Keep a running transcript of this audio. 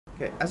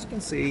Okay, as you can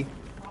see,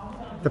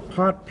 the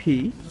part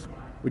P,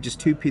 which is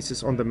two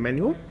pieces on the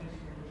manual,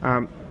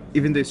 um,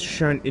 even though it's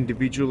shown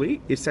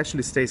individually, it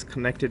actually stays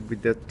connected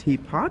with the T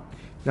part.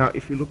 Now,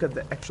 if you look at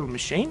the actual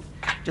machine,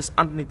 just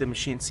underneath the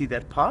machine, see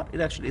that part?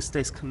 It actually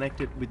stays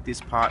connected with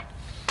this part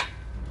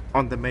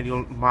on the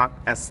manual marked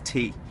as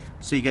T.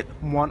 So you get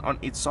one on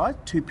each side,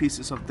 two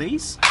pieces of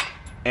these,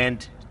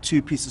 and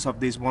two pieces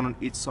of these, one on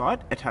each side,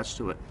 attached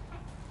to it.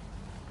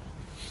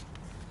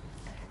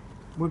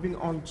 Moving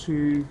on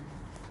to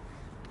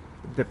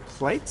the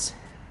plates.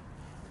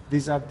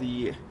 These are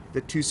the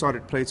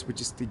two-sided plates,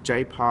 which is the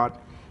J part,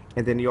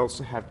 and then you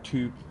also have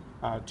two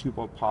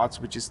bolt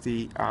parts, which is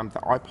the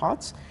I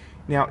parts.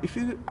 Now, if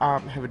you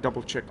have a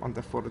double check on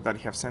the photo that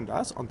you have sent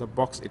us, on the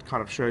box it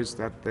kind of shows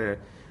that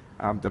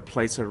the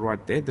plates are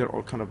right there. They're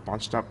all kind of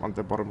bunched up on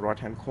the bottom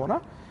right-hand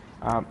corner.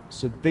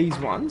 So these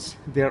ones,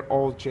 they're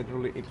all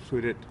generally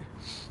included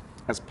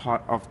as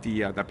part of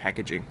the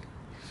packaging.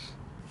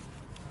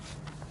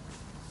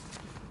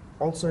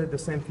 Also, the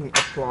same thing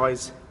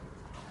applies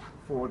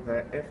for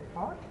the F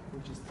part,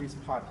 which is this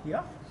part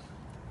here.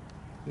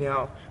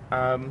 Now,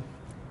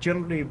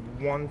 generally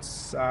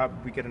once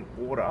we get an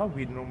order,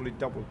 we normally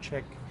double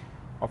check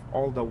of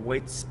all the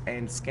weights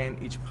and scan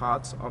each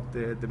parts of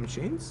the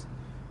machines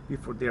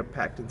before they're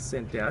packed and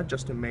sent out,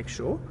 just to make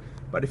sure.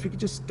 But if you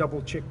could just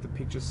double check the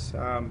pictures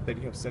that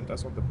you have sent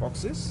us on the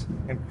boxes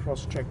and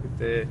cross check with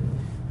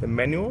the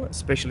manual,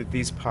 especially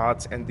these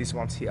parts and these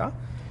ones here,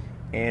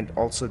 and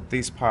also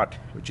this part,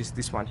 which is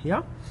this one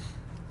here,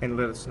 and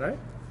let us know.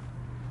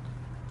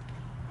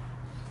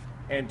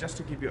 And just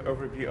to give you an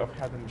overview of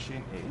how the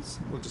machine is,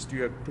 we'll just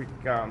do a quick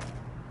go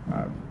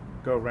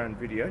around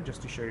video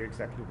just to show you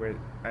exactly where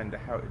and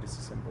how it is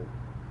assembled.